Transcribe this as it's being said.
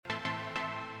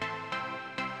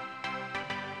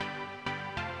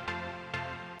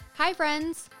Hi,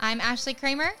 friends. I'm Ashley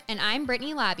Kramer. And I'm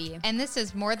Brittany Labby. And this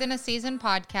is More Than a Season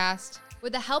podcast.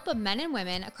 With the help of men and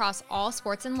women across all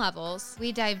sports and levels,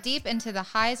 we dive deep into the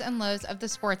highs and lows of the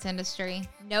sports industry.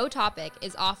 No topic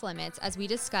is off limits as we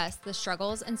discuss the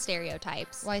struggles and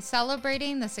stereotypes, while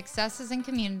celebrating the successes and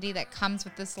community that comes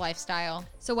with this lifestyle.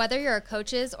 So whether you're a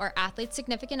coach's or athlete's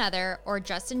significant other, or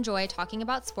just enjoy talking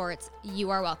about sports, you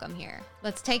are welcome here.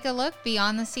 Let's take a look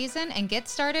beyond the season and get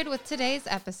started with today's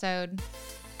episode.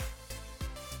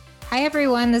 Hi,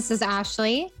 everyone. This is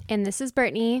Ashley. And this is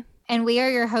Brittany. And we are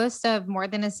your hosts of More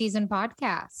Than a Season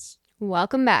podcast.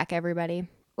 Welcome back, everybody.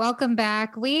 Welcome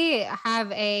back. We have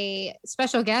a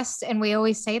special guest, and we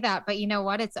always say that, but you know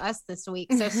what? It's us this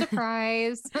week. So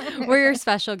surprise. We're your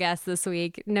special guest this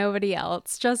week. Nobody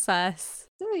else, just us.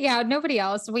 Yeah, nobody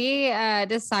else. We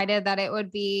decided that it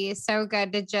would be so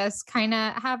good to just kind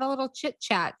of have a little chit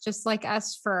chat, just like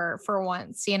us for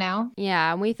once, you know?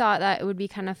 Yeah, and we thought that it would be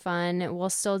kind of fun. We'll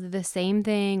still do the same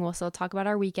thing. We'll still talk about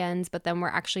our weekends, but then we're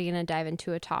actually going to dive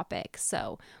into a topic.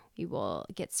 So we will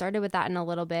get started with that in a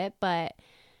little bit. But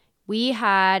we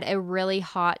had a really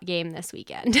hot game this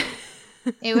weekend.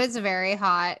 It was very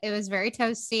hot. It was very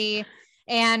toasty.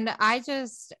 And I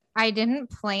didn't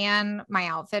plan my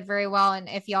outfit very well. And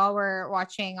if y'all were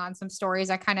watching on some stories,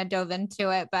 I kind of dove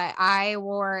into it, but I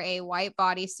wore a white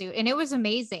bodysuit and it was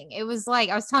amazing. It was like,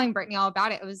 I was telling Brittany all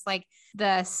about it. It was like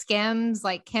the Skims,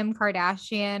 like Kim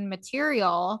Kardashian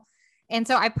material. And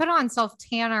so I put on self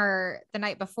tanner the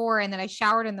night before, and then I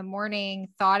showered in the morning,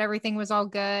 thought everything was all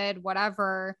good,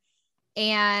 whatever.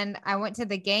 And I went to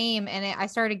the game and I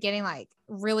started getting like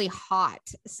really hot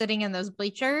sitting in those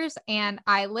bleachers, and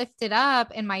I lifted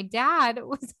up and my dad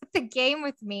was at the game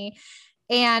with me,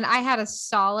 and I had a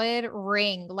solid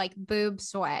ring, like boob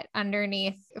sweat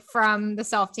underneath from the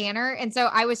self tanner. And so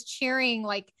I was cheering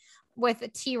like with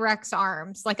T-Rex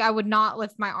arms. Like I would not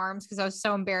lift my arms because I was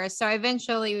so embarrassed. So I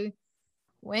eventually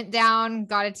went down,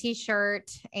 got a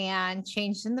t-shirt and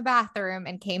changed in the bathroom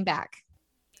and came back.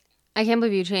 I can't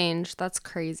believe you changed. That's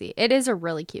crazy. It is a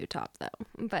really cute top, though.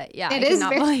 But yeah, I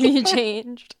cannot believe you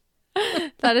changed.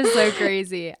 That is so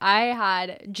crazy. I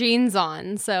had jeans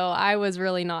on, so I was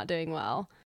really not doing well.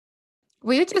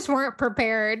 We just weren't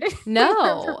prepared.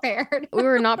 No, we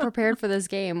were not prepared for this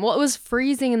game. Well, it was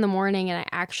freezing in the morning, and I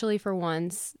actually, for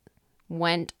once,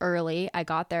 went early. I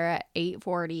got there at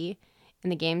 8:40,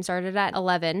 and the game started at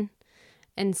 11.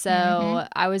 And so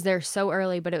I was there so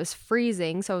early, but it was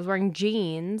freezing, so I was wearing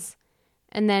jeans.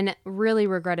 And then really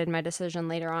regretted my decision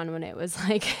later on when it was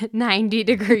like 90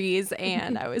 degrees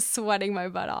and I was sweating my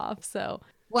butt off. So,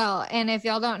 well, and if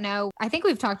y'all don't know, I think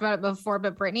we've talked about it before,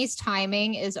 but Brittany's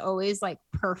timing is always like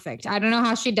perfect. I don't know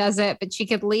how she does it, but she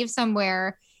could leave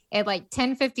somewhere at like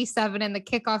 10:57 and the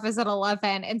kickoff is at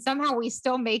 11, and somehow we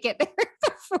still make it there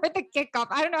before the kickoff.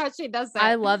 I don't know how she does that.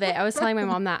 I love it. I was telling my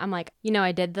mom that. I'm like,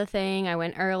 I did the thing. I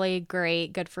went early.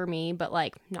 Great. Good for me. But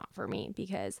like not for me,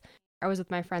 because I was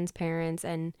with my friend's parents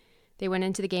and they went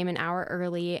into the game an hour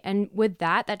early. And with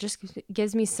that just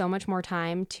gives me so much more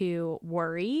time to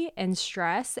worry and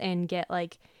stress and get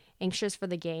like anxious for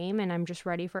the game. And I'm just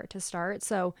ready for it to start.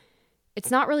 So it's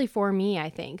not really for me,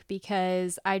 I think,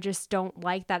 because I just don't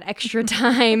like that extra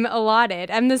time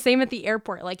allotted. I'm the same at the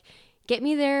airport. Like, get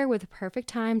me there with the perfect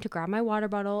time to grab my water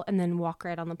bottle and then walk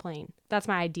right on the plane. That's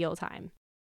my ideal time.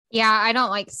 Yeah, I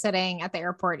don't like sitting at the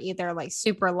airport either, like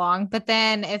super long. But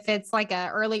then if it's like a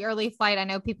early flight, I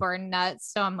know people are nuts.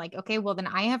 So I'm like, okay, well then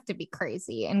I have to be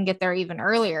crazy and get there even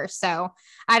earlier. So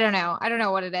I don't know. I don't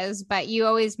know what it is, but you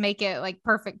always make it like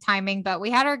perfect timing. But we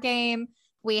had our game,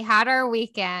 we had our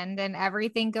weekend and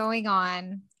everything going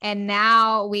on. And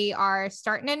now we are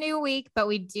starting a new week, but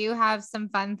we do have some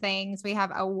fun things. We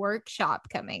have a workshop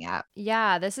coming up.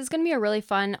 Yeah, this is going to be a really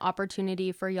fun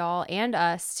opportunity for y'all and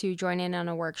us to join in on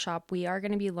a workshop. We are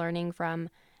going to be learning from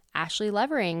Ashley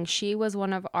Levering. She was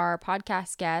one of our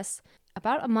podcast guests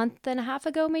about a month and a half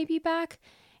ago, maybe back.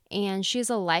 And she's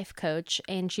a life coach,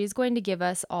 and she's going to give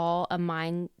us all a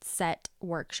mindset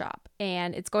workshop.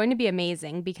 And it's going to be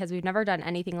amazing because we've never done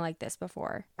anything like this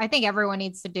before. I think everyone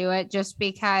needs to do it just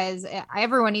because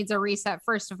everyone needs a reset,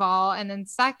 first of all. And then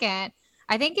second,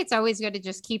 I think it's always good to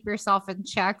just keep yourself in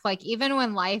check. Like even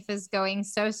when life is going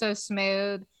so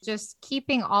smooth, just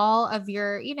keeping all of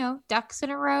your, ducks in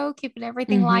a row, keeping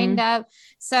everything lined up.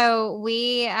 So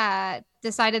we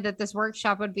decided that this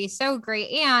workshop would be so great.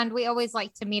 And we always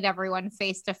like to meet everyone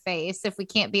face to face if we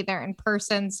can't be there in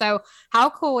person. So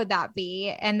how cool would that be?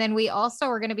 And then we also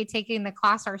are going to be taking the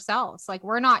class ourselves. Like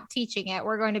we're not teaching it.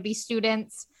 We're going to be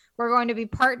students. We're going to be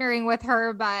partnering with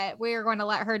her, but we are going to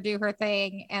let her do her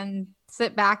thing and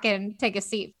sit back and take a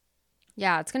seat.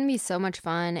 Yeah, it's going to be so much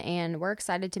fun, and we're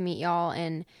excited to meet y'all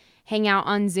and hang out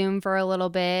on Zoom for a little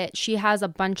bit. She has a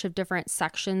bunch of different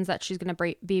sections that she's going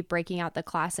to be breaking out the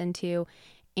class into.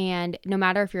 And no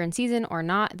matter if you're in season or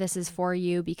not, this is for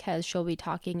you because she'll be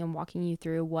talking and walking you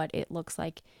through what it looks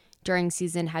like during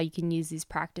season, how you can use these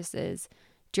practices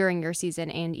during your season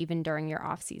and even during your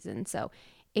off season. So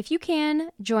if you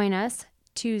can join us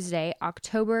Tuesday,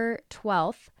 October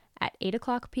 12th at 8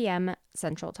 o'clock p.m.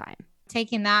 Central Time.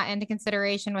 Taking that into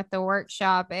consideration with the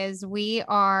workshop is we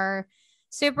are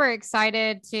super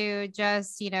excited to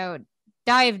just,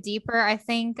 dive deeper, I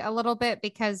think, a little bit,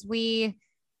 because we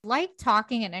like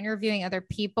talking and interviewing other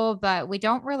people, but we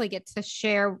don't really get to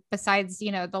share besides,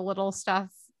 the little stuff.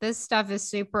 This stuff is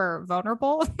super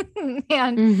vulnerable.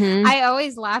 And I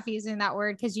always laugh using that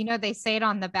word because, they say it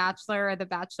on The Bachelor or The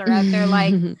Bachelorette. They're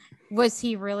like, was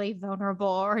he really vulnerable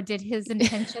or did his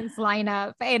intentions line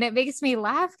up? And it makes me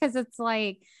laugh because it's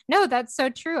like, no, that's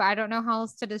so true. I don't know how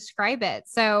else to describe it.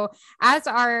 So as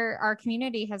our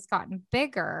community has gotten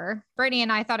bigger, Brittany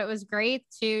and I thought it was great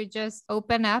to just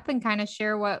open up and kind of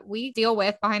share what we deal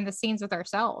with behind the scenes with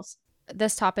ourselves.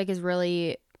 This topic is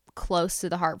really close to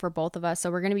the heart for both of us.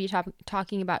 So we're going to be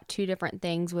talking about two different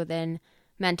things within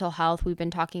mental health. We've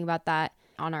been talking about that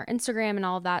on our Instagram and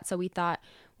all of that. So we thought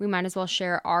we might as well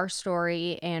share our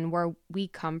story and where we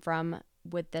come from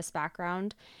with this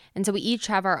background. And so we each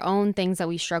have our own things that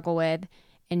we struggle with.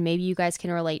 And maybe you guys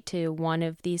can relate to one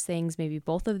of these things, maybe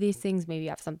both of these things, maybe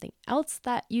you have something else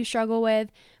that you struggle with.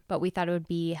 But we thought it would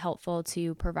be helpful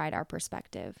to provide our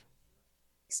perspective.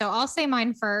 So I'll say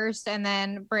mine first, and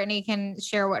then Brittany can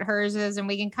share what hers is. And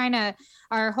we can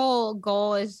our whole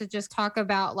goal is to just talk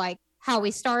about like how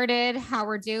we started, how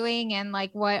we're doing, and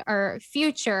like what our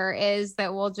future is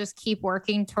that we'll just keep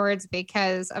working towards.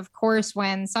 Because of course,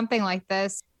 when something like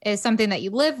this is something that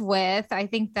you live with, I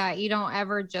think that you don't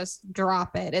ever just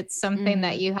drop it. It's something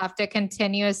that you have to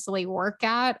continuously work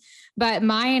at. But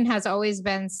mine has always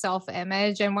been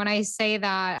self-image. And when I say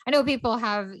that, I know people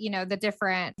have, the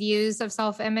different views of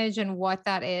self-image and what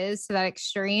that is to that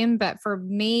extreme. But for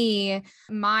me,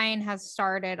 mine has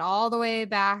started all the way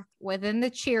back within the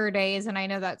cheer days. And I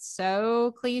know that's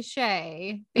so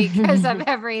cliche because of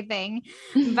everything,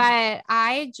 but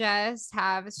I just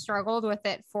have struggled with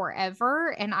it forever.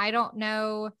 And I don't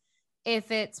know if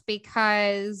it's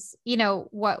because,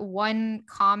 what one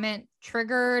comment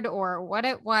triggered or what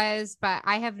it was, but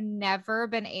I have never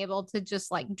been able to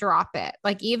just like drop it.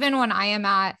 Like even when I am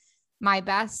at my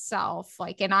best self,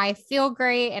 like, and I feel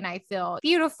great and I feel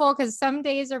beautiful, because some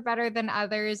days are better than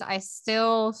others, I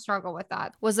still struggle with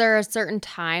that. Was there a certain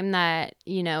time that,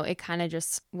 it kind of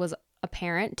just was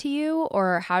apparent to you,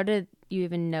 or how did you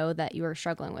even know that you were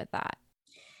struggling with that?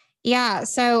 Yeah.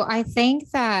 So I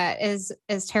think that as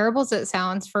terrible as it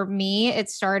sounds, for me, it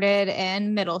started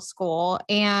in middle school,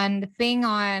 and being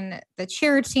on the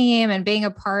cheer team and being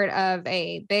a part of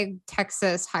a big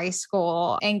Texas high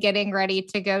school and getting ready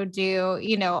to go do,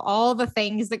 all the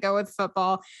things that go with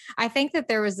football. I think that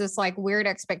there was this like weird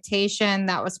expectation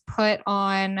that was put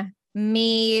on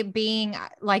me being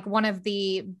like one of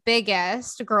the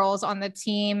biggest girls on the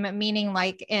team, meaning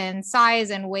like in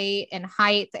size and weight and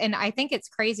height. And I think it's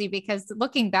crazy because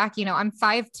looking back, I'm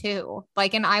 5'2",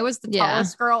 like, and I was the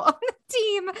tallest girl on the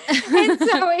team. And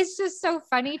so it's just so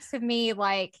funny to me,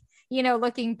 like,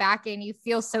 looking back, and you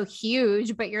feel so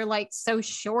huge, but you're like so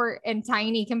short and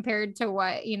tiny compared to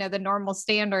what, the normal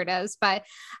standard is. But,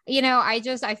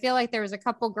 I feel like there was a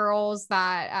couple girls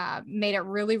that made it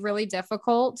really, really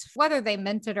difficult, whether they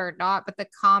meant it or not, but the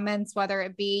comments, whether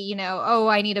it be, oh,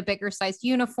 I need a bigger sized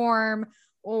uniform,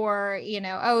 or,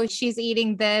 oh, she's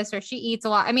eating this, or she eats a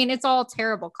lot. I mean, it's all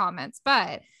terrible comments,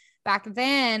 but back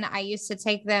then I used to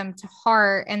take them to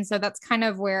heart. And so that's kind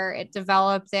of where it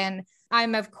developed. And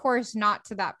I'm, of course, not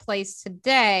to that place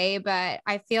today, but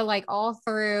I feel like all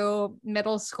through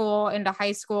middle school into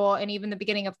high school and even the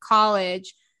beginning of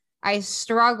college, I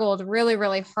struggled really,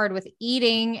 really hard with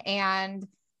eating and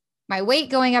my weight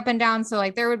going up and down. So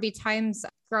like there would be times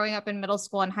growing up in middle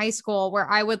school and high school where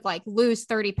I would like lose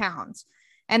 30 pounds,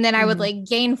 and then I would like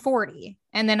gain 40,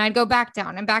 and then I'd go back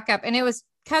down and back up. And it was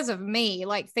because of me,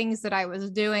 like things that I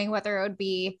was doing, whether it would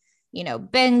be,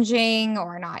 binging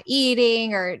or not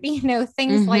eating, or,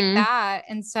 things like that.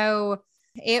 And so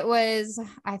it was,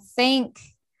 I think,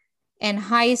 in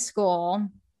high school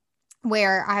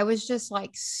where I was just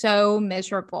like so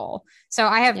miserable. So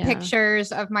I have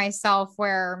pictures of myself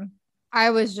where I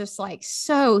was just like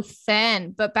so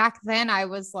thin, but back then I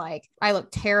was like, I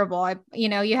looked terrible.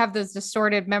 You have those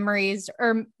distorted memories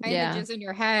or images in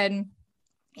your head.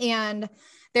 And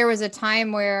there was a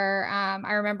time where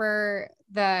I remember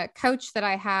the coach that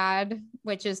I had,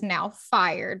 which is now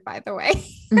fired, by the way,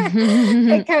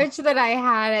 the coach that I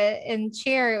had in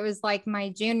cheer, it was like my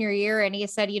junior year. And he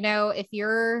said, if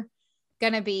you're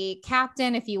going to be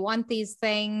captain, if you want these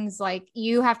things, like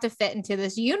you have to fit into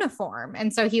this uniform.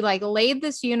 And so he like laid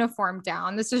this uniform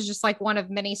down. This is just like one of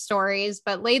many stories,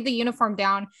 but laid the uniform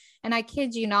down. And I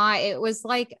kid you not, it was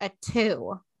like a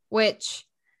 2, which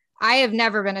I have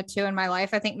never been a 2 in my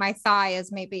life. I think my thigh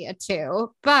is maybe a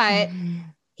 2, but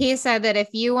he said that if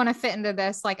you want to fit into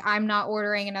this, like I'm not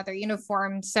ordering another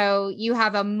uniform. So you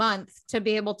have a month to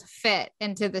be able to fit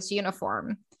into this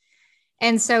uniform.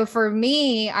 And so for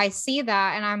me, I see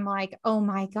that and I'm like, oh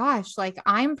my gosh, like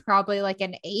I'm probably like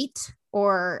an 8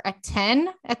 or a 10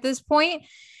 at this point.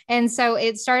 And so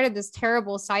it started this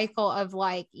terrible cycle of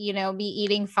like, me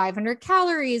eating 500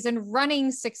 calories and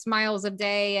running 6 miles a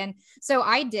day. And so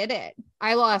I did it.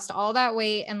 I lost all that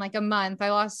weight in like a month.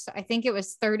 I think it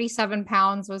was 37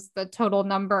 pounds was the total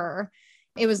number.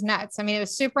 It was nuts. I mean, it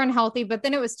was super unhealthy, but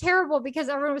then it was terrible because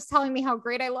everyone was telling me how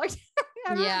great I looked.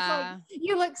 Yeah. Like,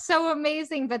 you look so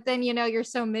amazing, but then, you're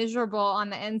so miserable on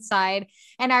the inside.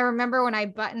 And I remember when I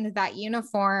buttoned that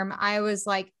uniform, I was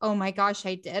like, oh my gosh,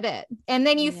 I did it. And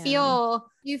then you feel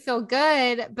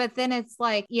good, but then it's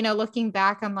like, looking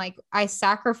back, I'm like, I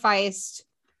sacrificed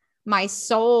my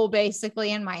soul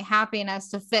basically and my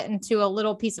happiness to fit into a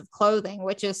little piece of clothing,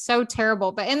 which is so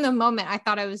terrible. But in the moment, I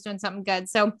thought I was doing something good.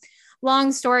 So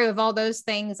long story of all those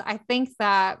things. I think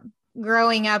that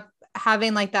growing up,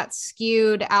 having like that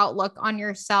skewed outlook on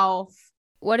yourself.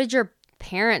 What did your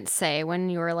parents say when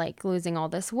you were like losing all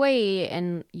this weight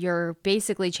and you're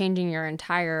basically changing your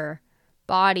entire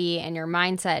body and your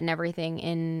mindset and everything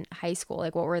in high school?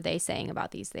 Like, what were they saying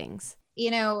about these things?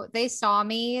 They saw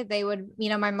me. They would,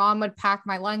 my mom would pack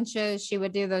my lunches. She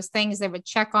would do those things. They would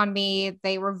check on me.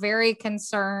 They were very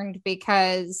concerned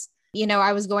because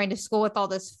I was going to school with all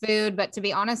this food, but to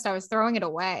be honest, I was throwing it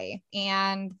away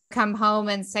and come home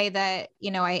and say that,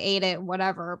 I ate it,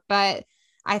 whatever. But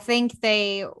I think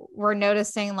they were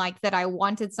noticing like that I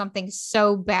wanted something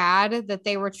so bad that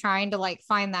they were trying to like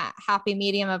find that happy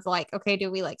medium of like, okay,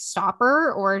 do we like stop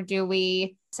her or do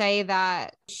we say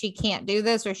that she can't do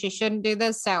this or she shouldn't do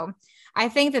this? So I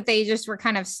think that they just were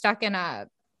kind of stuck in a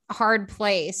hard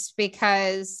place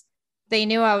because they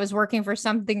knew I was working for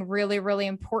something really, really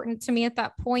important to me at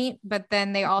that point. But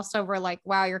then they also were like,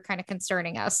 wow, you're kind of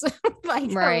concerning us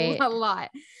like a lot.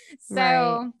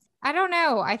 So I don't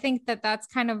know. I think that that's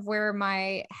kind of where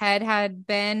my head had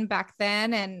been back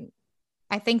then. And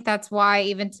I think that's why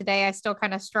even today I still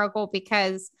kind of struggle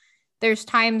because there's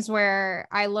times where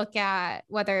I look at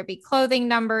whether it be clothing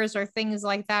numbers or things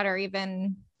like that, or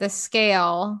even the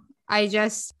scale. I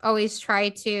just always try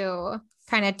to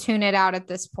kind of tune it out at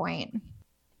this point.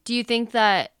 Do you think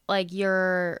that like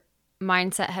your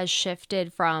mindset has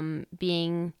shifted from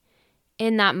being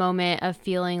in that moment of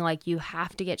feeling like you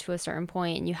have to get to a certain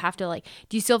point and you have to like,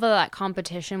 do you still feel that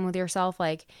competition with yourself?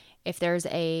 Like if there's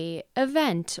a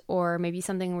event or maybe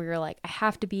something where you're like, I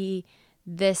have to be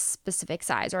this specific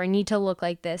size or I need to look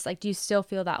like this, like do you still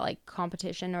feel that like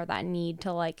competition or that need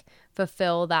to like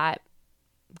fulfill that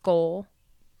goal?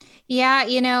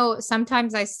 Yeah,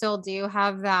 sometimes I still do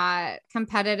have that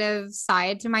competitive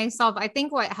side to myself. I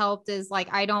think what helped is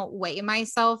like I don't weigh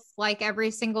myself like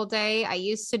every single day. I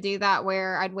used to do that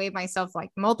where I'd weigh myself like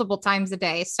multiple times a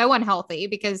day. So unhealthy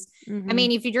because I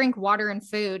mean, if you drink water and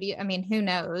food, who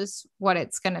knows what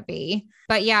it's going to be.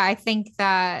 But yeah, I think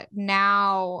that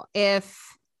now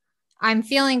if I'm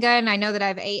feeling good and I know that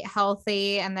I've ate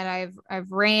healthy and that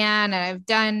I've ran and I've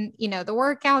done, the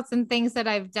workouts and things that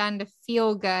I've done to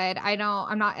feel good.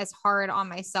 I'm not as hard on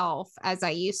myself as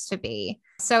I used to be.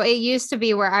 So it used to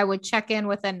be where I would check in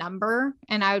with a number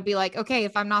and I would be like, okay,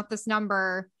 if I'm not this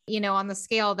number, on the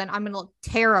scale, then I'm going to look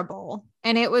terrible.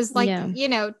 And it was like,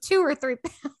 2 or 3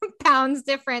 pounds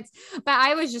difference, but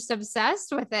I was just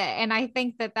obsessed with it. And I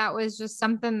think that that was just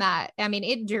something that,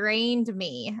 it drained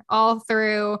me all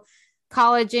through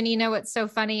college. And what's so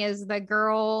funny is the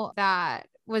girl that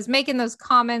was making those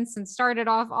comments and started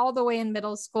off all the way in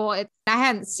middle school. I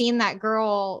hadn't seen that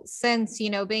girl since,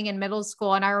 being in middle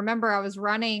school. And I remember I was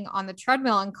running on the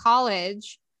treadmill in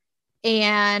college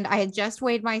and I had just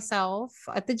weighed myself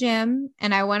at the gym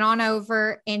and I went on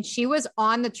over and she was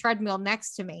on the treadmill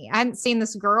next to me. I hadn't seen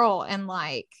this girl in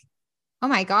like, oh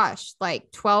my gosh,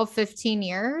 like 12, 15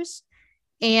 years.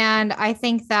 And I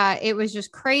think that it was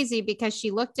just crazy because she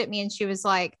looked at me and she was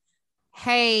like,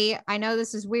 hey, I know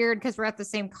this is weird because we're at the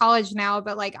same college now,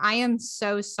 but like, I am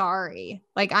so sorry.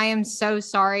 Like, I am so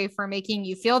sorry for making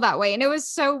you feel that way. And it was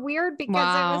so weird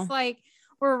because it was like,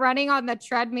 were running on the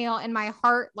treadmill and my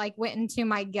heart like went into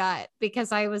my gut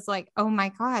because I was like, oh my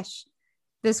gosh,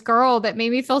 this girl that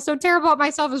made me feel so terrible about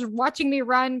myself is watching me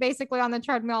run basically on the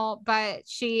treadmill, but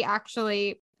she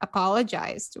actually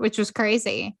apologized, which was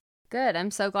crazy. Good.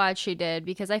 I'm so glad she did,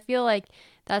 because I feel like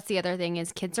that's the other thing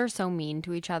is kids are so mean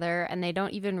to each other and they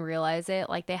don't even realize it.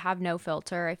 Like they have no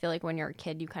filter. I feel like when you're a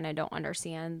kid, you kind of don't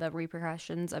understand the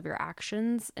repercussions of your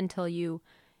actions until you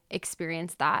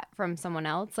experience that from someone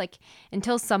else. Like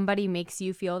until somebody makes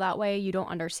you feel that way, you don't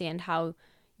understand how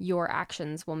your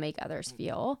actions will make others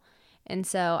feel. And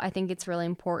so I think it's really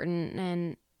important,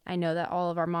 and I know that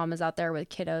all of our mamas out there with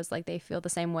kiddos, like they feel the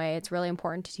same way. It's really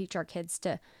important to teach our kids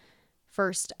to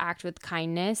first act with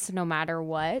kindness no matter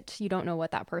what. You don't know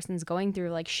what that person's going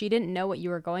through. Like she didn't know what you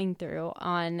were going through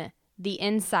on the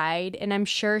inside, and I'm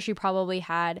sure she probably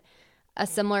had a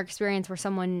similar experience where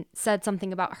someone said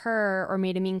something about her or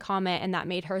made a mean comment and that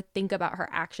made her think about her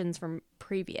actions from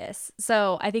previous.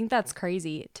 So I think that's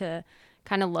crazy to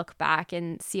kind of look back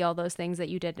and see all those things that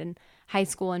you did in high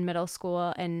school and middle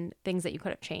school and things that you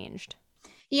could have changed.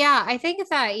 Yeah, I think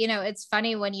that, it's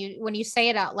funny when you say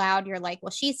it out loud, you're like, well,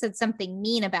 she said something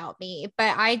mean about me,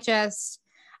 but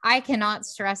I cannot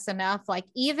stress enough, like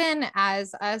even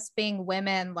as us being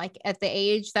women, like at the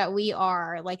age that we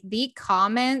are, like the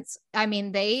comments, I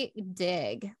mean, they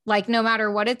dig, like no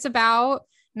matter what it's about,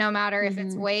 no matter if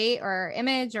it's weight or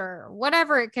image or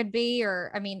whatever it could be, or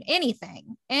I mean,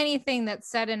 anything that's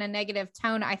said in a negative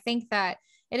tone, I think that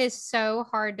it is so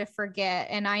hard to forget.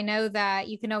 And I know that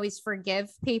you can always forgive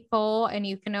people and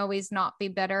you can always not be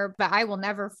bitter, but I will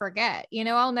never forget,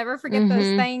 I'll never forget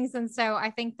those things. And so I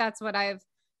think that's what I've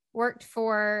worked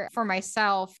for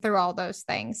myself through all those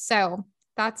things. So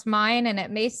that's mine. And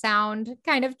it may sound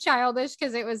kind of childish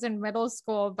because it was in middle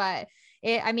school, but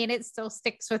it still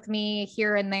sticks with me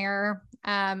here and there.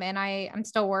 And I'm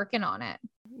still working on it.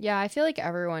 Yeah, I feel like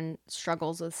everyone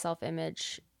struggles with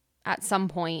self-image at some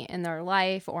point in their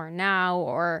life or now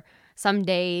or some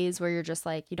days where you're just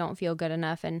like, you don't feel good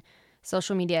enough. And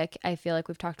social media, I feel like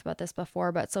we've talked about this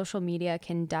before, but social media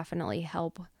can definitely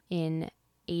help in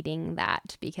aiding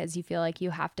that because you feel like you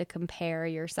have to compare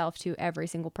yourself to every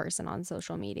single person on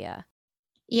social media.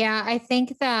 Yeah, I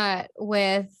think that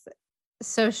with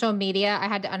social media, I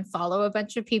had to unfollow a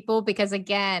bunch of people because,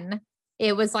 again,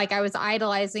 it was like I was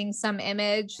idolizing some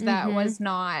image that was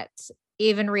not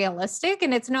even realistic,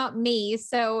 and it's not me.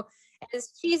 So,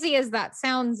 as cheesy as that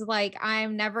sounds, like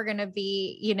I'm never going to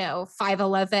be,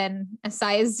 5'11, a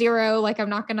size 0. Like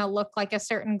I'm not going to look like a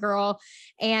certain girl.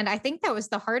 And I think that was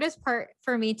the hardest part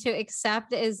for me to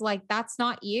accept is like, that's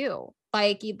not you.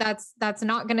 Like that's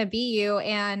not going to be you.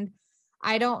 And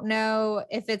I don't know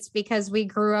if it's because we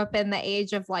grew up in the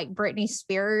age of like Britney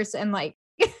Spears and like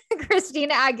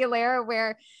Christina Aguilera,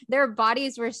 where their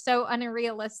bodies were so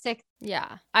unrealistic.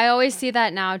 Yeah. I always see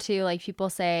that now too. Like people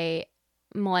say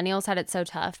millennials had it so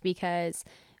tough because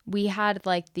we had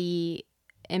like the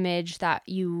image that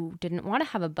you didn't want to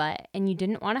have a butt and you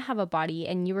didn't want to have a body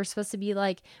and you were supposed to be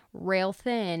like rail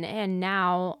thin. And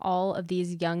now all of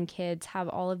these young kids have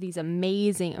all of these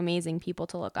amazing people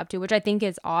to look up to, which I think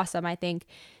is awesome. I think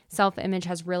self-image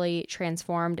has really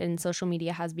transformed and social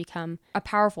media has become a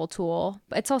powerful tool.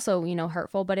 It's also,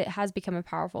 hurtful, but it has become a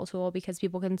powerful tool because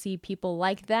people can see people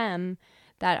like them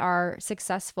that are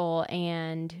successful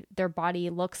and their body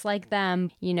looks like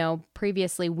them.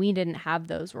 Previously we didn't have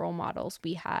those role models.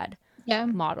 We had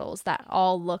models that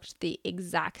all looked the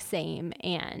exact same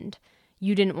and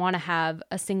you didn't want to have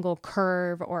a single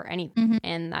curve or anything.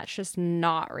 And that's just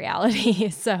not reality.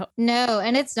 So no,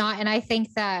 and it's not. And I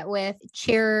think that with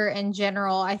cheer in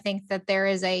general, I think that there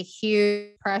is a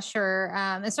huge pressure,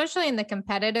 especially in the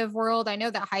competitive world. I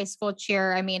know that high school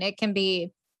cheer, it can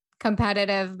be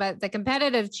competitive, but the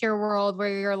competitive cheer world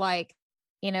where you're like,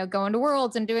 going to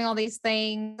worlds and doing all these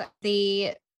things,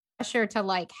 the pressure to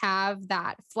like have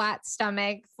that flat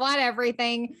stomach, flat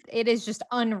everything, it is just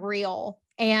unreal.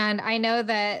 And I know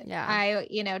that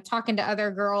talking to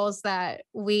other girls that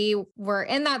we were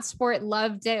in that sport,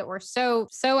 loved it. We're so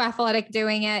athletic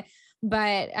doing it.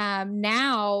 But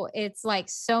now it's like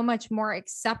so much more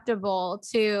acceptable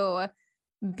to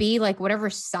be like whatever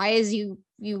size you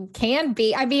can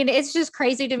be. It's just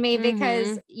crazy to me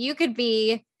because you could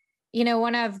be,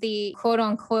 one of the quote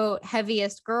unquote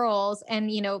heaviest girls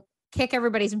and, kick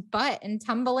everybody's butt and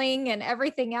tumbling and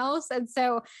everything else. And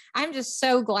so I'm just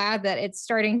so glad that it's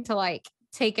starting to like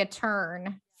take a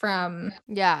turn from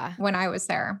when I was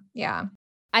there. Yeah.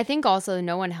 I think also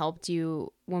no one helped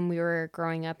you when we were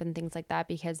growing up and things like that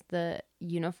because the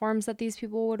uniforms that these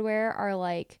people would wear are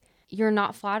like, you're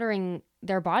not flattering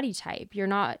their body type. You're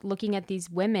not looking at these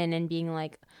women and being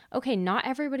like, okay, not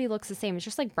everybody looks the same. It's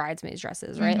just like bridesmaids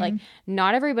dresses, right? Like Mhm.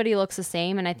 not everybody looks the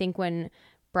same. And I think when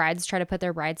brides try to put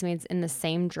their bridesmaids in the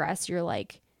same dress, you're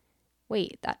like,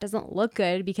 wait, that doesn't look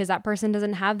good because that person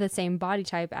doesn't have the same body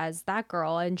type as that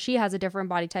girl and she has a different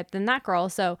body type than that girl.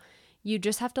 So you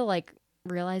just have to like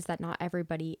realize that not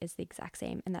everybody is the exact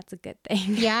same, and that's a good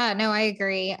thing. Yeah, no, I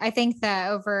agree. I think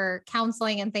that over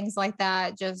counseling and things like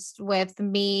that, just with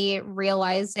me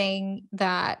realizing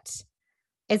that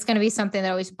it's going to be something that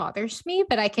always bothers me,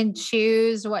 but I can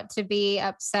choose what to be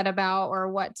upset about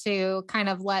or what to kind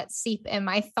of let seep in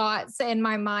my thoughts in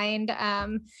my mind,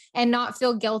 and not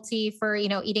feel guilty for,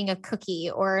 eating a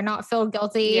cookie or not feel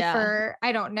guilty Yeah. for,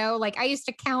 I don't know, like I used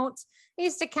to count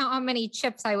how many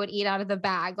chips I would eat out of the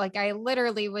bag. Like I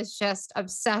literally was just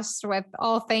obsessed with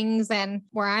all things. And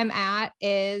where I'm at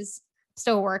is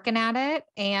still working at it.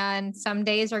 And some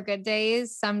days are good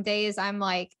days. Some days I'm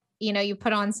like, you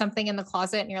put on something in the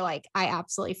closet and you're like, I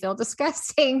absolutely feel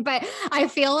disgusting. But I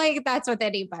feel like that's with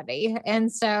anybody.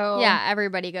 And so Yeah,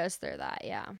 everybody goes through that.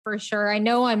 Yeah. for sure, I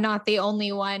know I'm not the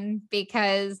only one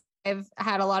because I've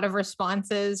had a lot of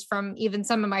responses from even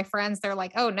some of my friends. They're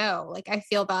like, oh no, like I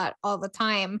feel that all the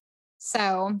time.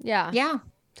 So Yeah. yeah.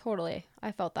 Totally.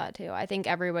 I felt that too. I think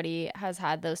everybody has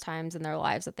had those times in their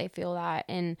lives that they feel that.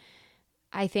 And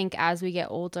I think as we get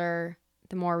older,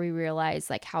 the more we realize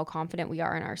like how confident we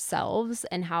are in ourselves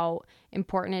and how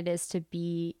important it is to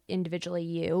be individually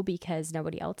you because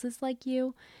nobody else is like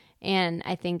you. And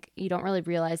I think you don't really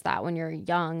realize that when you're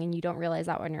young, and you don't realize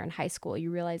that when you're in high school. You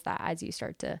realize that as you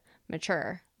start to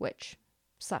mature, which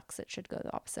sucks. It should go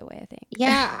the opposite way, I think.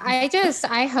 Yeah,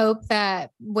 I hope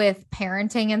that with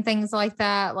parenting and things like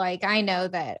that, like I know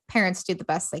that parents do the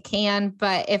best they can,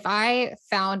 but if I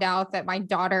found out that my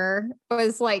daughter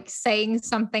was like saying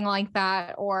something like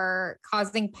that or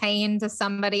causing pain to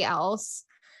somebody else,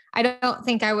 I don't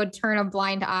think I would turn a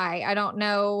blind eye. I don't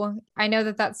know. I know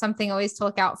that that's something always to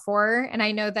look out for. And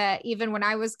I know that even when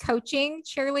I was coaching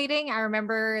cheerleading, I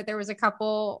remember there was a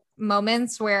couple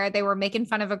moments where they were making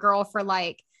fun of a girl for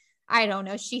like, I don't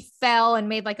know, she fell and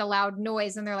made like a loud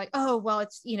noise. And they're like, oh, well,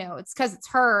 it's because it's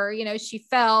her, she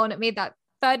fell and it made that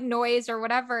thud noise or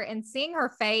whatever. And seeing her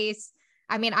face,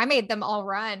 I mean, I made them all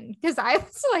run because I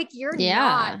was like, you're Yeah.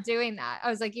 not doing that. I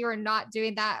was like, you are not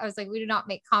doing that. I was like, we do not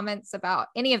make comments about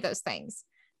any of those things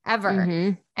ever.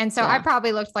 Mm-hmm. And so I Yeah.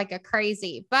 probably looked like a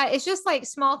crazy, but it's just like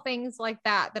small things like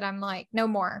that I'm like, no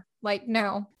more. Like,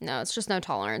 no. No, it's just no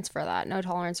tolerance for that. No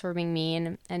tolerance for being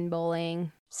mean and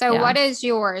bullying. So Yeah. what is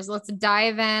yours? Let's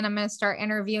dive in. I'm going to start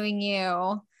interviewing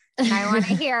you. And I want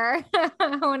to hear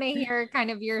I want to hear kind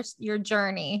of your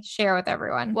journey. Share with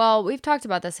everyone. Well, we've talked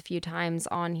about this a few times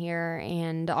on here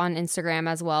and on Instagram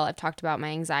as well. I've talked about my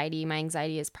anxiety. My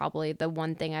anxiety is probably the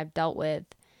one thing I've dealt with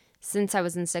since I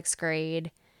was in 6th grade.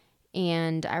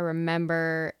 And I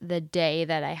remember the day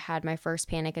that I had my first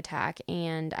panic attack,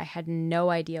 and I had no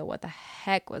idea what the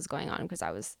heck was going on because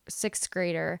I was a 6th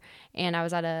grader and I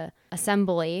was at a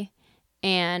assembly,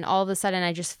 and all of a sudden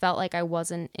I just felt like I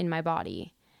wasn't in my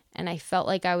body. And I felt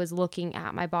like I was looking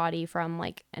at my body from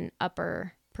like an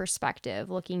upper perspective,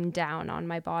 looking down on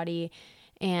my body.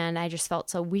 And I just felt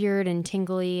so weird and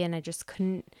tingly, and I just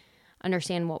couldn't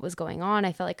understand what was going on.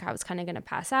 I felt like I was kind of going to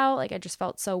pass out. Like I just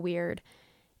felt so weird.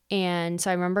 And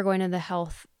so I remember going to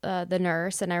the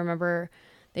nurse, and I remember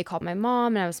they called my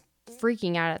mom, and I was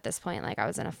freaking out at this point. Like I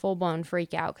was in a full blown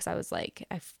freak out because I was like,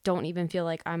 don't even feel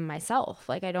like I'm myself.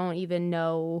 Like I don't even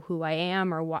know who I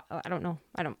am or what. I don't know.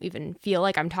 I don't even feel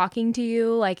like I'm talking to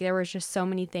you. Like there was just so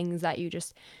many things that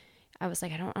I was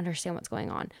like, I don't understand what's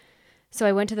going on. So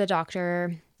I went to the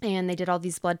doctor, and they did all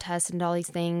these blood tests and all these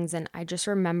things. And I just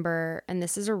remember, and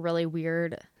this is a really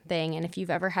weird thing, and if you've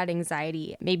ever had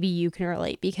anxiety, maybe you can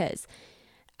relate, because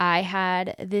I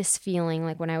had this feeling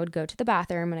like when I would go to the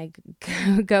bathroom and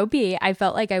I go pee, I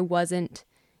felt like I wasn't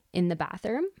in the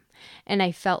bathroom. And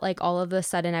I felt like all of a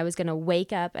sudden I was going to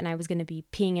wake up and I was going to be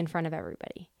peeing in front of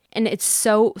everybody. And it's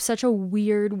such a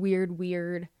weird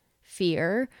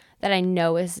fear that I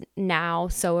know is now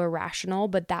so irrational,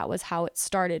 but that was how it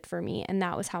started for me. And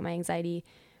that was how my anxiety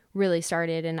really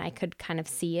started. And I could kind of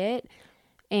see it.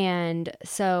 And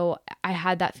so I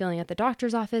had that feeling at the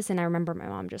doctor's office, and I remember my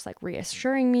mom just like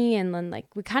reassuring me, and then like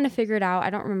we kind of figured out, I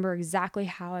don't remember exactly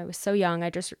how, I was so young. I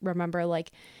just remember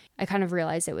like I kind of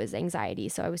realized it was anxiety.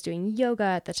 So I was doing yoga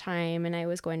at the time, and I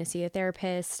was going to see a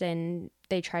therapist, and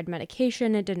they tried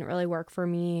medication. It didn't really work for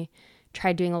me.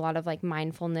 Tried doing a lot of like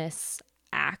mindfulness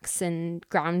acts and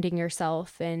grounding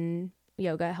yourself, and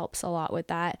yoga helps a lot with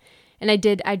that. And I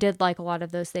did like a lot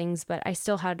of those things, but I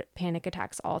still had panic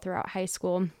attacks all throughout high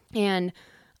school. And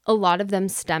a lot of them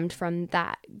stemmed from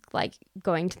that, like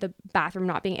going to the bathroom,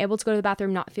 not being able to go to the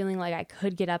bathroom, not feeling like I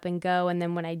could get up and go. And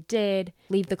then when I did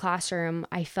leave the classroom,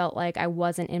 I felt like I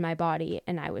wasn't in my body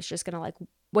and I was just going to like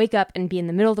wake up and be in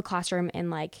the middle of the classroom and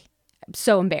like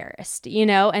so embarrassed, you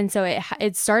know? And so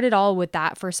it started all with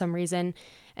that for some reason.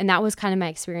 And that was kind of my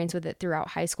experience with it throughout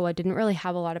high school. I didn't really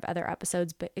have a lot of other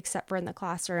episodes, but except for in the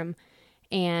classroom.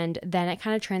 And then it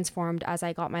kind of transformed as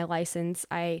I got my license.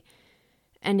 I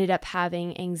ended up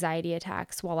having anxiety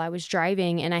attacks while I was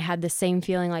driving, and I had the same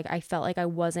feeling, like I felt like I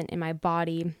wasn't in my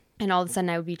body. And all of a sudden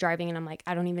I would be driving and I'm like,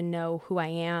 I don't even know who I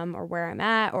am or where I'm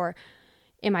at, or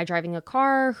am I driving a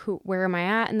car? Where am I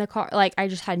at in the car? Like I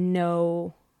just had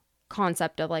no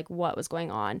concept of like what was going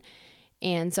on.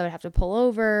 And so I'd have to pull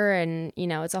over and, you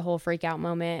know, it's a whole freak out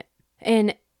moment.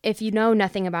 And if you know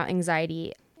nothing about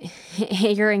anxiety,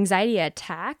 your anxiety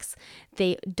attacks,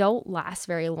 they don't last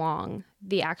very long,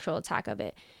 the actual attack of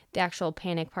it, the actual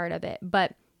panic part of it.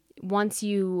 But once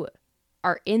you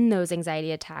are in those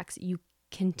anxiety attacks, you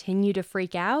continue to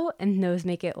freak out, and those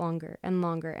make it longer and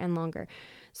longer and longer.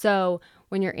 So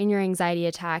when you're in your anxiety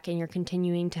attack and you're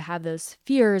continuing to have those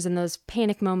fears and those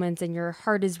panic moments and your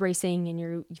heart is racing and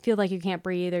you feel like you can't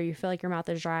breathe or you feel like your mouth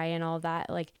is dry and all of that,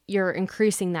 like you're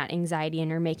increasing that anxiety and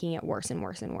you're making it worse and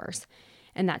worse and worse.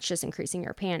 And that's just increasing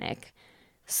your panic.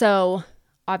 So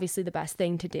obviously the best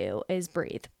thing to do is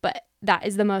breathe. But that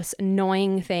is the most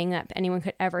annoying thing that anyone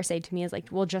could ever say to me is like,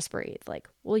 well, just breathe. Like,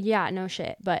 well, yeah, no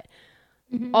shit. But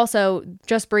also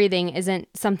just breathing isn't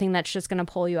something that's just going to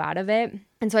pull you out of it.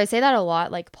 And so I say that a lot,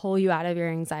 like pull you out of your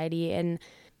anxiety. And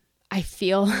I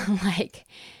feel like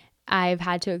I've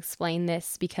had to explain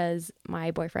this because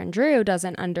my boyfriend Drew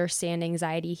doesn't understand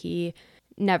anxiety. He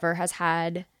never has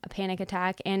had a panic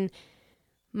attack. And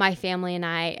my family and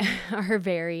I are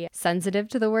very sensitive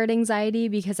to the word anxiety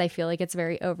because I feel like it's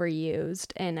very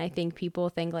overused. And I think people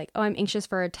think like, oh, I'm anxious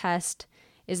for a test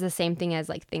is the same thing as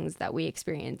like things that we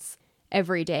experience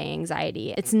everyday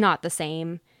anxiety. It's not the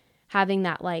same. Having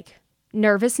that like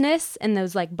nervousness and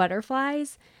those like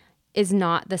butterflies is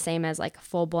not the same as like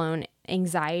full-blown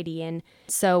anxiety. And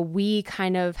so we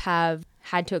kind of have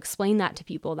had to explain that to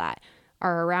people that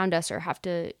are around us or have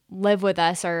to live with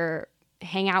us or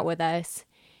hang out with us.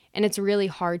 And it's really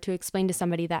hard to explain to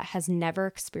somebody that has never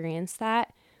experienced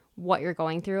that, what you're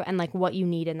going through and like what you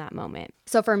need in that moment.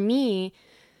 So for me,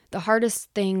 the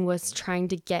hardest thing was trying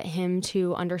to get him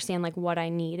to understand like what I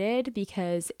needed,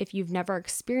 because if you've never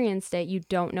experienced it, you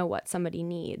don't know what somebody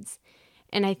needs.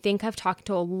 And I think I've talked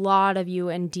to a lot of you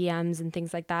in DMs and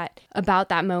things like that about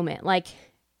that moment. Like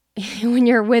when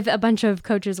you're with a bunch of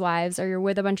coaches' wives or you're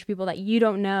with a bunch of people that you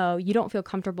don't know, you don't feel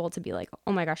comfortable to be like,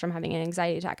 oh my gosh, I'm having an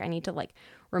anxiety attack. I need to like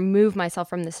remove myself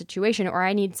from the situation, or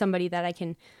I need somebody that I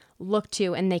can look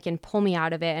to and they can pull me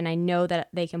out of it. And I know that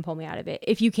they can pull me out of it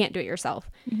if you can't do it yourself.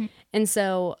 And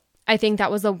so I think that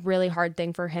was a really hard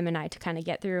thing for him and I to kind of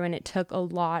get through. And it took a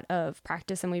lot of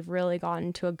practice, and we've really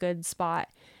gotten to a good spot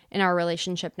in our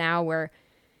relationship now where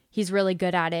he's really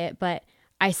good at it, but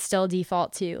I still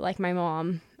default to like my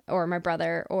mom or my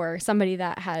brother or somebody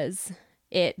that has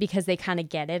it because they kind of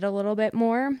get it a little bit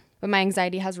more. But my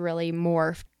anxiety has really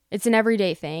morphed. It's an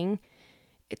everyday thing.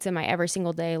 It's in my every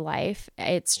single day life.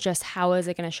 It's just how is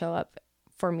it going to show up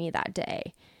for me that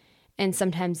day? And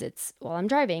sometimes it's while I'm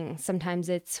driving. Sometimes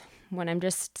it's when I'm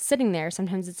just sitting there.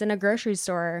 Sometimes it's in a grocery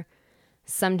store.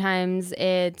 Sometimes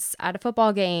it's at a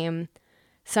football game.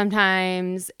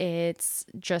 Sometimes it's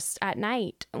just at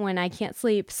night when I can't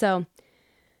sleep. So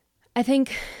I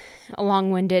think a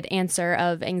long-winded answer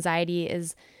of anxiety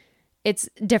is it's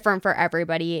different for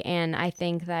everybody. And I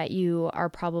think that you are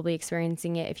probably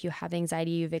experiencing it. If you have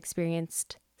anxiety, you've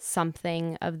experienced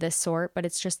something of this sort, but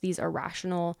it's just these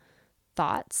irrational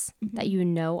thoughts that you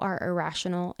know are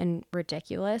irrational and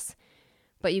ridiculous,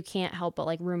 but you can't help but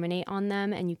like ruminate on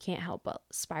them, and you can't help but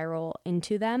spiral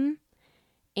into them.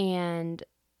 And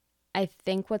I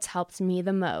think what's helped me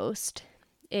the most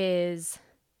is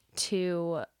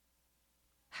to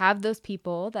have those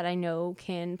people that I know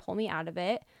can pull me out of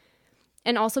it,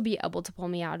 and also be able to pull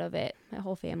me out of it. My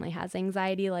whole family has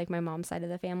anxiety, like my mom's side of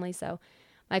the family. So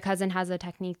my cousin has a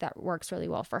technique that works really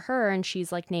well for her, and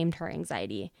she's like named her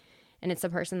anxiety. And it's the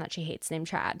person that she hates named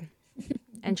Chad.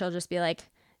 And she'll just be like,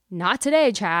 not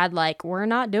today, Chad. Like, we're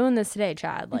not doing this today,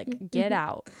 Chad. Like, get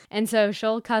out. And so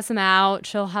she'll cuss him out.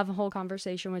 She'll have a whole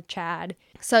conversation with Chad.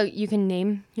 So you can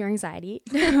name your anxiety,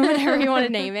 whatever you want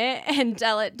to name it, and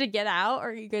tell it to get out.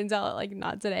 Or you can tell it like,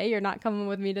 not today. You're not coming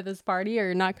with me to this party, or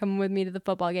you're not coming with me to the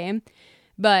football game.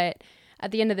 But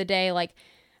at the end of the day, like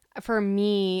for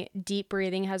me, deep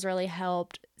breathing has really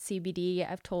helped. CBD,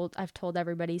 I've told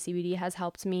everybody CBD has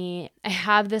helped me. I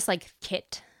have this like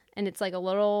kit And it's like a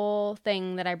little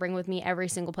thing that I bring with me every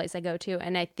single place I go to.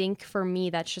 And I think for me,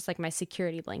 that's just like my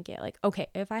security blanket. Like, okay,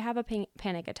 if I have a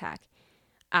panic attack,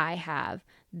 I have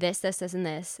this, and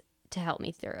this to help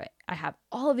me through it. I have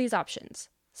all of these options.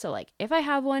 So like if I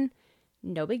have one,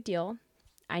 no big deal.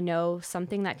 I know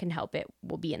something that can help it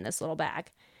will be in this little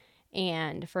bag.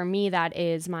 And for me, that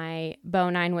is my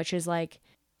Bo9, which is like,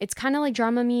 it's kind of like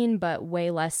Dramamine, but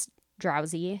way less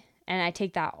drowsy. And I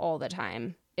take that all the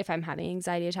time. If I'm having an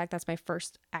anxiety attack, that's my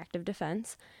first active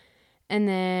defense. And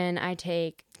then I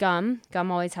take gum.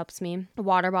 Gum always helps me.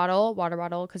 Water bottle,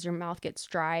 because your mouth gets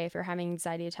dry. If you're having an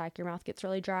anxiety attack, your mouth gets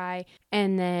really dry.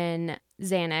 And then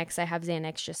Xanax. I have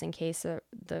Xanax just in case of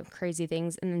the crazy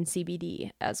things. And then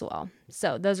CBD as well.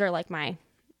 So those are like my,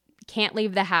 can't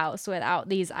leave the house without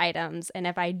these items. And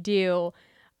if I do,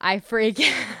 I freak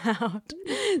out.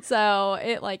 So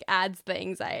it like adds the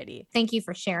anxiety. Thank you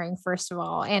for sharing, first of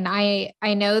all. And I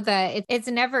know that it's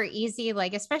never easy,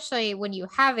 like, especially when you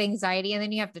have anxiety and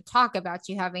then you have to talk about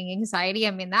you having anxiety.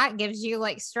 I mean, that gives you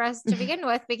like stress to begin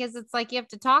with, because it's like you have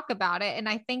to talk about it. And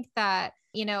I think that,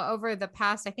 you know, over the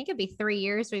past, I think it'd be 3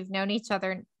 years we've known each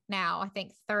other now, I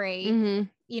think 3. Mm-hmm.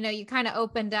 You know, you kind of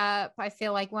opened up. I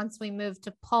feel like once we moved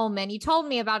to Pullman, you told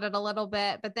me about it a little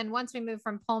bit, but then once we moved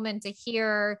from Pullman to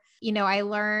here, you know, I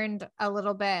learned a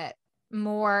little bit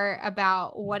more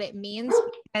about what it means,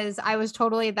 because I was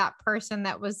totally that person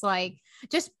that was like,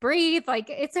 just breathe, like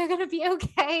it's going to be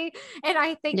okay. And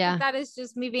I think that is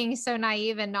just me being so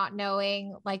naive and not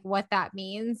knowing like what that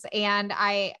means. And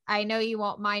I know you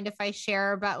won't mind if I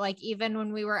share, but like, even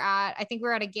when I think we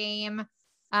were at a game,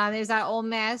 it was at Ole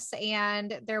Miss,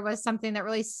 and there was something that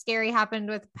really scary happened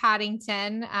with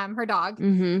Paddington, her dog.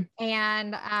 Mm-hmm.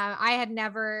 And I had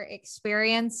never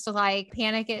experienced like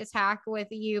panic attack with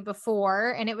you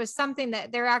before. And it was something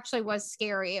that there actually was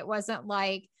scary. It wasn't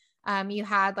like you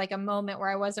had like a moment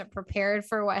where I wasn't prepared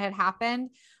for what had happened.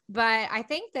 But I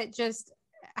think that just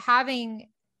having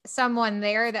someone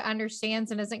there that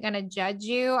understands and isn't going to judge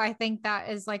you, I think that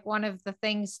is like one of the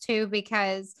things too,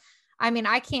 because I mean,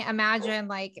 I can't imagine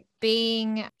like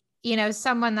being, you know,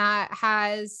 someone that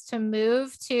has to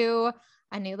move to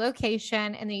a new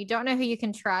location and then you don't know who you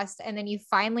can trust. And then you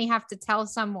finally have to tell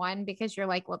someone because you're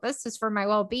like, well, this is for my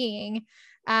well-being.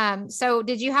 So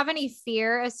did you have any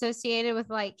fear associated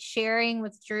with like sharing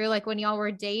with Drew, like when y'all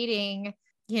were dating,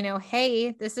 you know,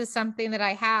 hey, this is something that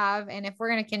I have. And if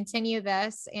we're going to continue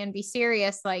this and be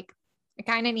serious, like I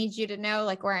kind of need you to know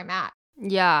like where I'm at.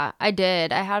 Yeah, I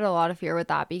did. I had a lot of fear with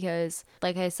that because,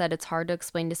 like I said, it's hard to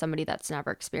explain to somebody that's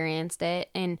never experienced it.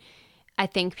 And I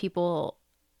think people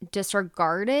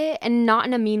disregard it, and not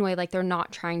in a mean way. Like they're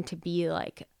not trying to be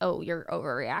like, oh, you're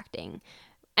overreacting.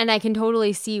 And I can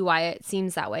totally see why it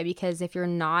seems that way, because if you're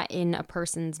not in a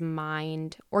person's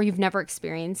mind or you've never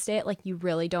experienced it, like you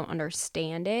really don't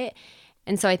understand it.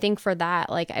 And so I think for that,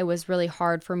 like it was really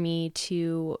hard for me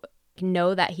to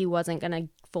know that he wasn't going to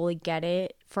fully get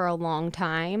it for a long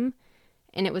time,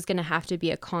 and it was going to have to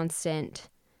be a constant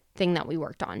thing that we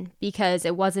worked on, because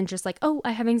it wasn't just like, oh,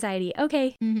 I have anxiety,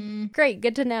 okay, great,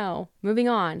 good to know, moving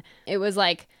on. It was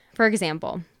like, for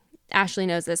example, Ashley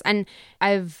knows this, and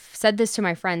I've said this to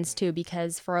my friends too,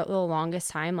 because for the longest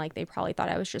time, like they probably thought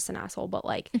I was just an asshole, but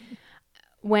like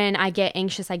when I get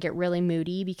anxious, I get really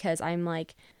moody because I'm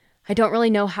like, I don't really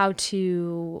know how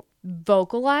to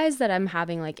vocalize that I'm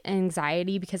having like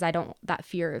anxiety, because I don't, that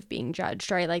fear of being judged,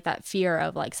 right? Like that fear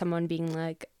of like someone being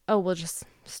like, oh, well, just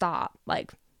stop,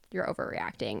 like you're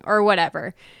overreacting or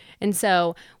whatever. And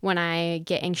so when I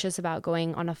get anxious about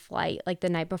going on a flight, like the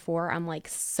night before, I'm like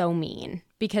so mean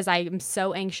because I'm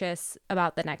so anxious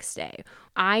about the next day.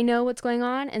 I know what's going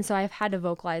on. And so I've had to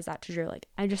vocalize that to Drew. Like,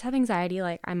 I just have anxiety.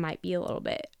 Like I might be a little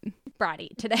bit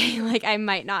bratty today. Like I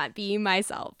might not be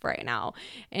myself right now.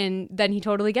 And then he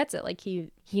totally gets it. Like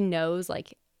he knows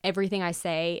like everything I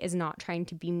say is not trying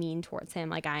to be mean towards him.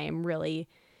 Like I am really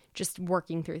just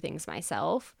working through things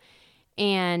myself.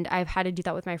 And I've had to do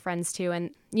that with my friends too.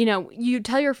 And, you know, you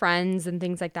tell your friends and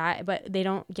things like that, but they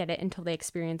don't get it until they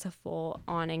experience a full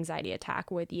on anxiety attack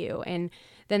with you. And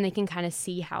then they can kind of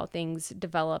see how things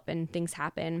develop and things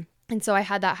happen. And so I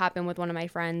had that happen with one of my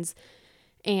friends.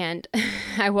 And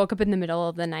I woke up in the middle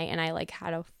of the night and I like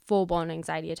had a full blown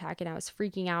anxiety attack, and I was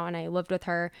freaking out, and I lived with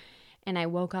her. And I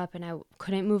woke up and I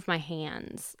couldn't move my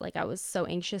hands. Like I was so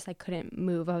anxious, I couldn't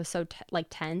move. I was so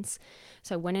tense.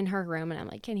 So I went in her room and I'm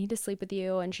like, "Can he just sleep with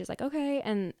you?" And she's like, "Okay."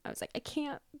 And I was like, "I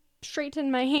can't straighten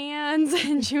my hands."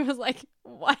 And she was like,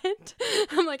 "What?"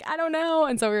 I'm like, "I don't know."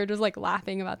 And so we were just like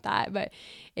laughing about that. But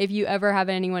if you ever have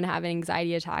anyone have an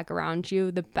anxiety attack around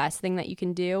you, the best thing that you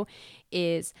can do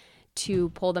is to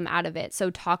pull them out of it.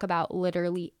 So talk about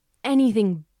literally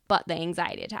anything but the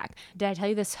anxiety attack. Did I tell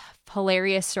you this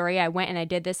hilarious story? I went and I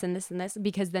did this and this and this,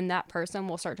 because then that person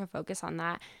will start to focus on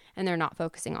that, and they're not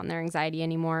focusing on their anxiety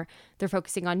anymore. They're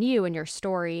focusing on you and your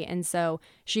story. And so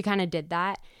she kind of did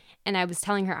that. And I was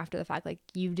telling her after the fact, like,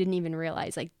 you didn't even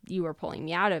realize, like, you were pulling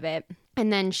me out of it.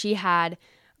 And then she had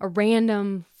a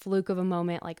random fluke of a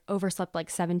moment, like overslept like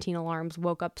 17 alarms,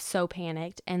 woke up so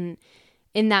panicked. And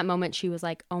in that moment, she was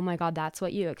like, oh my God, that's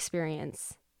what you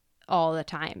experience all the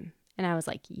time. And I was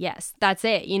like, yes, that's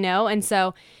it, you know? And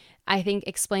so I think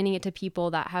explaining it to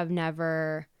people that have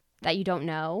never, that you don't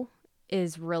know,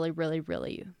 is really, really,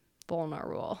 really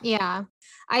vulnerable. Yeah.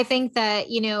 I think that,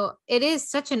 it is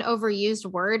such an overused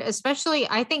word, especially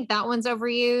I think that one's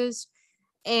overused.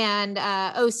 And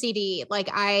OCD, like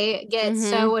I get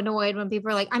so annoyed when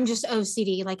people are like, I'm just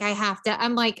OCD, like I have to.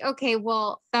 I'm like, okay,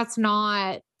 well, that's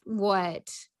not what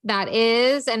that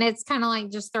is. And it's kind of like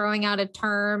just throwing out a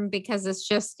term because it's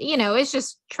just, it's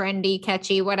just trendy,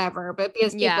 catchy, whatever. But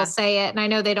because people say it, and I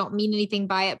know they don't mean anything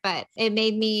by it, but it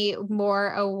made me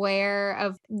more aware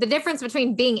of the difference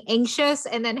between being anxious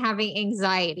and then having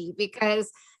anxiety, because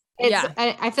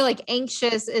I feel like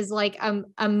anxious is like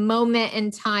a moment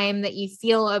in time that you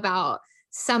feel about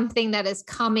something that is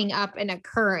coming up and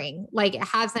occurring, like it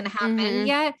hasn't happened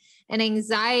yet. And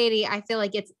anxiety, I feel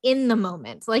like it's in the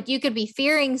moment. Like you could be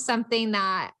fearing something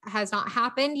that has not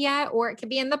happened yet, or it could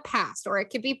be in the past, or it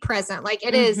could be present. Like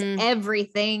it is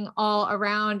everything all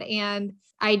around. And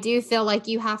I do feel like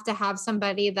you have to have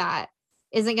somebody that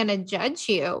isn't going to judge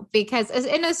you, because,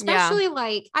 and especially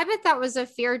like, I bet that was a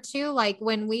fear too. Like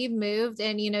when we moved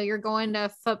and, you're going to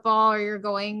football or you're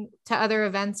going to other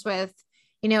events with,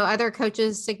 other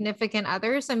coaches, significant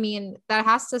others. I mean, that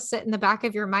has to sit in the back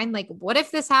of your mind. Like, what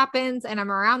if this happens and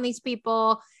I'm around these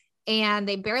people and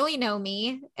they barely know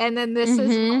me? And then this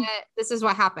is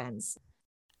what happens.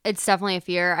 It's definitely a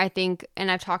fear, I think.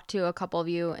 And I've talked to a couple of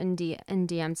you in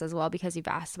DMs as well, because you've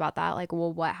asked about that. Like,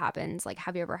 well, what happens? Like,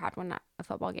 have you ever had one at a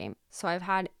football game? So I've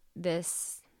had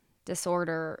this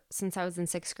disorder since I was in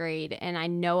 6th grade, and I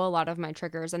know a lot of my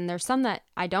triggers, and there's some that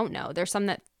I don't know. There's some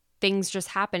that things just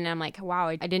happen and I'm like, wow,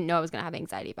 I didn't know I was going to have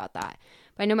anxiety about that.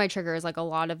 But I know my triggers, like a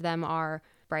lot of them are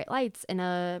bright lights in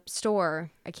a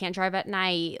store. I can't drive at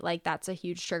night. Like that's a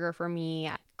huge trigger for me.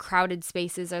 Crowded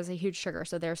spaces is a huge trigger.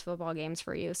 So there's football games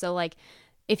for you. So like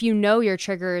if you know your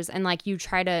triggers and like you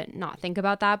try to not think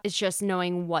about that, it's just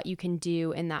knowing what you can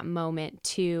do in that moment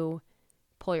to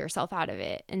pull yourself out of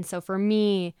it. And so for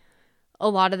me, a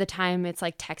lot of the time it's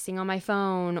like texting on my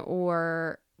phone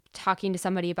or talking to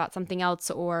somebody about something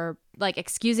else, or like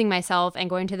excusing myself and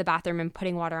going to the bathroom and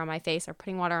putting water on my face or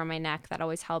putting water on my neck. That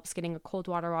always helps. Getting a cold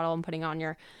water bottle and putting on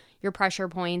your pressure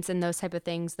points and those type of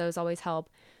things. Those always help.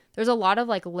 There's a lot of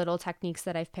like little techniques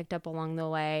that I've picked up along the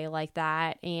way like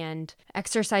that. And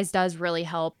exercise does really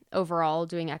help overall.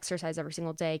 Doing exercise every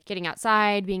single day, getting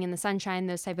outside, being in the sunshine,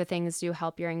 those type of things do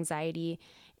help your anxiety.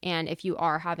 And if you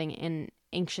are having an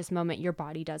anxious moment, your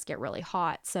body does get really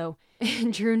hot. So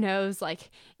Drew knows, like,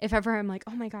 if ever I'm like,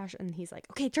 oh my gosh, and he's like,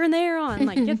 okay, turn the air on,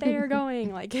 like, get the air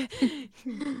going. Like,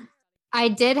 I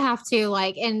did have to,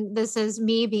 like, and this is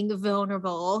me being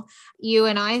vulnerable. You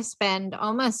and I spend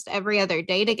almost every other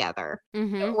day together,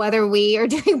 whether we are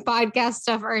doing podcast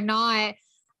stuff or not.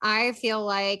 I feel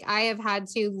like I have had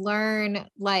to learn,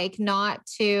 like, not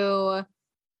to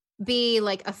be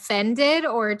like offended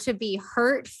or to be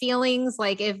hurt feelings.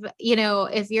 Like if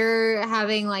you're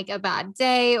having like a bad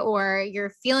day or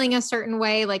you're feeling a certain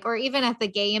way, like, or even at the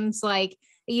games, like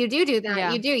you do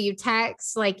that. You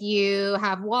text, like you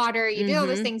have water, you do all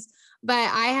those things.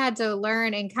 But I had to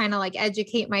learn and kind of like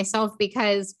educate myself,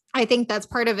 because I think that's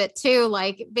part of it too.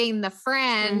 Like being the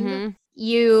friend,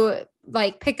 you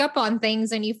like pick up on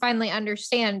things and you finally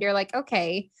understand. You're like,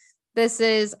 okay, this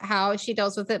is how she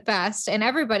deals with it best, and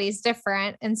everybody's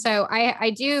different. And so I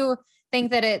do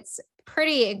think that it's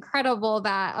pretty incredible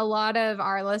that a lot of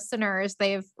our listeners,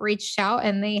 they've reached out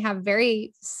and they have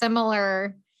very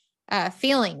similar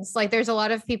feelings. Like there's a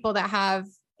lot of people that have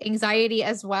anxiety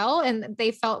as well, and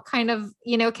they felt kind of,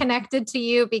 connected to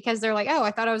you because they're like, oh,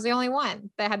 I thought I was the only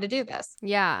one that had to do this.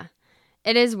 Yeah,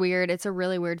 it is weird. It's a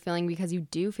really weird feeling because you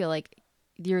do feel like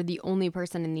you're the only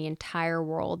person in the entire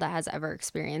world that has ever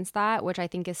experienced that, which I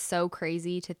think is so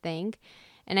crazy to think.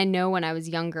 And I know when I was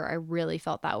younger, I really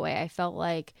felt that way. I felt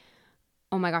like,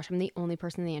 oh my gosh, I'm the only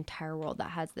person in the entire world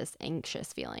that has this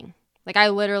anxious feeling. Like I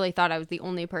literally thought I was the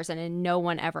only person and no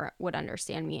one ever would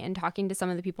understand me. And talking to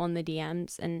some of the people in the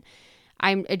DMs, and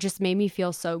it just made me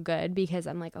feel so good, because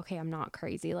I'm like, okay, I'm not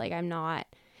crazy. Like I'm not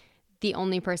the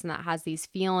only person that has these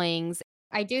feelings.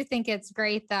 I do think it's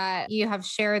great that you have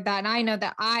shared that. And I know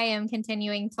that I am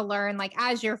continuing to learn, like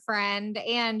as your friend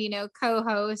and,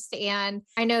 co-host. And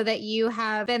I know that you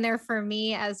have been there for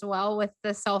me as well with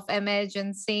the self-image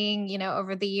and seeing,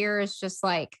 over the years, just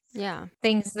like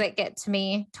things that get to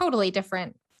me, totally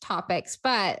different topics,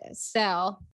 but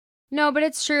still. No, but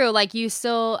it's true. Like you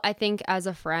still, I think as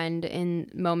a friend in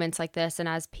moments like this and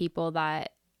as people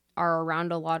that are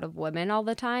around a lot of women all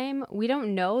the time, we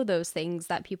don't know those things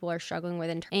that people are struggling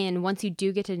with. And once you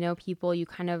do get to know people, you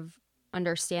kind of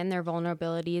understand their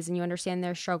vulnerabilities and you understand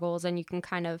their struggles, and you can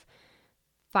kind of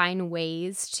find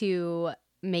ways to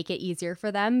make it easier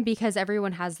for them because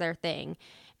everyone has their thing.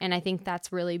 And I think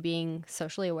that's really being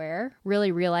socially aware,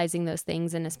 really realizing those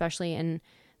things. And especially in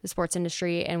the sports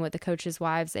industry and with the coaches'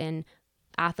 wives and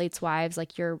athletes' wives,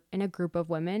 like you're in a group of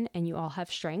women and you all have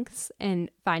strengths,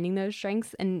 and finding those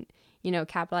strengths and,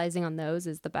 capitalizing on those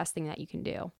is the best thing that you can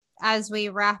do. As we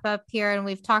wrap up here and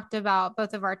we've talked about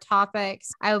both of our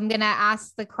topics, I'm going to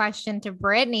ask the question to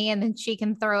Brittany and then she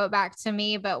can throw it back to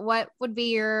me. But what would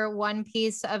be your one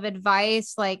piece of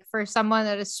advice, like for someone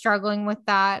that is struggling with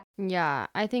that? Yeah,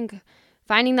 I think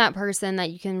finding that person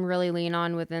that you can really lean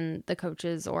on within the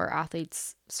coaches or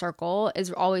athletes circle is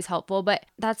always helpful, but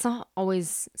that's not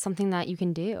always something that you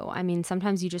can do. I mean,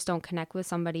 sometimes you just don't connect with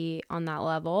somebody on that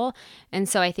level. And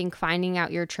so I think finding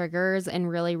out your triggers and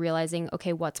really realizing,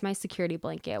 okay, what's my security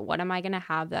blanket? What am I going to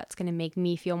have that's going to make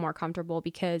me feel more comfortable?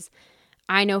 Because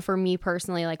I know for me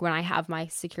personally, like when I have my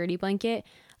security blanket,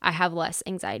 I have less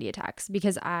anxiety attacks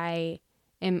because I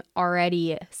am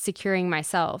already securing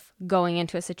myself going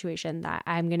into a situation that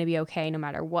I'm going to be okay no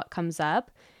matter what comes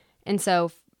up. And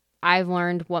so I've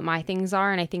learned what my things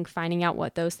are, and I think finding out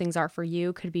what those things are for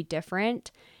you could be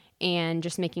different, and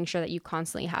just making sure that you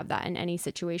constantly have that in any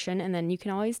situation. And then you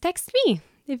can always text me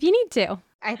if you need to.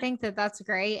 I think that that's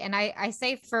great. And I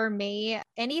say for me,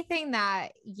 anything that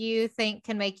you think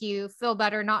can make you feel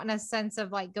better, not in a sense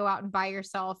of like go out and buy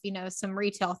yourself, some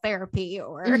retail therapy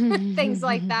or things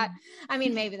like that. I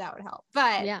mean, maybe that would help.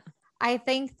 But yeah, I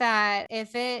think that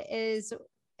if it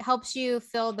helps you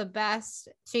feel the best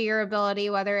to your ability,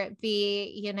 whether it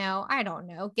be, I don't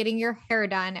know, getting your hair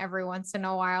done every once in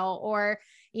a while, or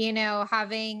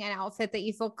having an outfit that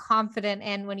you feel confident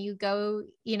in when you go,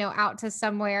 out to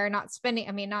somewhere, not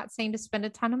saying to spend a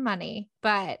ton of money,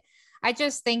 but I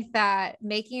just think that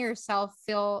making yourself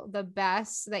feel the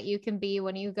best that you can be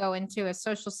when you go into a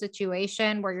social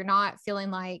situation where you're not feeling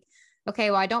like,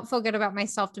 okay, well, I don't feel good about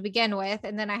myself to begin with,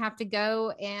 and then I have to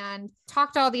go and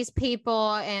talk to all these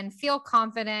people and feel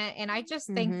confident. And I just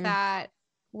think that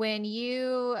when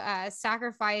you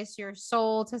sacrifice your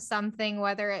soul to something,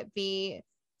 whether it be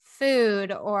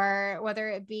food or whether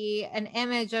it be an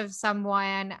image of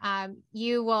someone,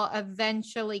 you will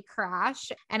eventually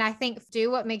crash. And I think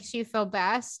do what makes you feel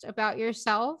best about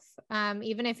yourself.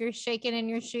 Even if you're shaking in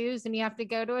your shoes and you have to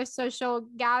go to a social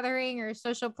gathering or a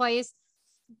social place,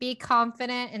 be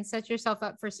confident and set yourself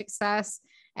up for success.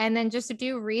 And then just to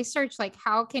do research, like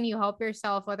how can you help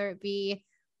yourself, whether it be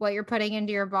what you're putting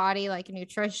into your body, like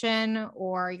nutrition,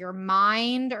 or your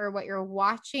mind, or what you're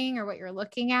watching or what you're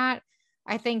looking at.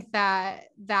 I think that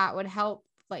would help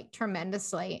like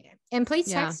tremendously. And please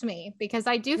text me, because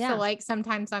I do feel like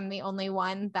sometimes I'm the only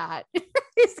one that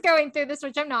is going through this,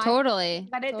 which I'm not. Totally.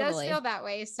 But it does feel that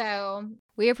way. So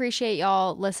we appreciate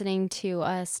y'all listening to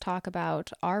us talk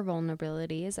about our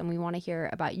vulnerabilities, and we want to hear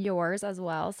about yours as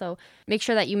well. So make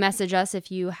sure that you message us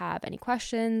if you have any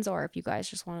questions, or if you guys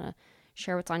just want to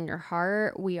share what's on your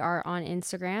heart. We are on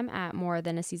Instagram at More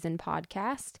Than a Season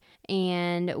Podcast,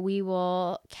 and we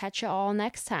will catch you all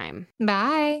next time.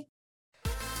 Bye.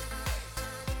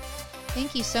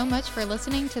 Thank you so much for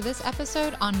listening to this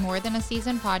episode on More Than a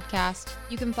Season Podcast.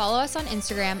 You can follow us on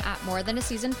Instagram at More Than a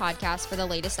Season Podcast for the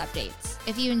latest updates.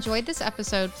 If you enjoyed this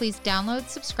episode, please download,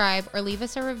 subscribe, or leave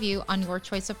us a review on your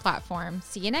choice of platform.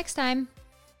 See you next time.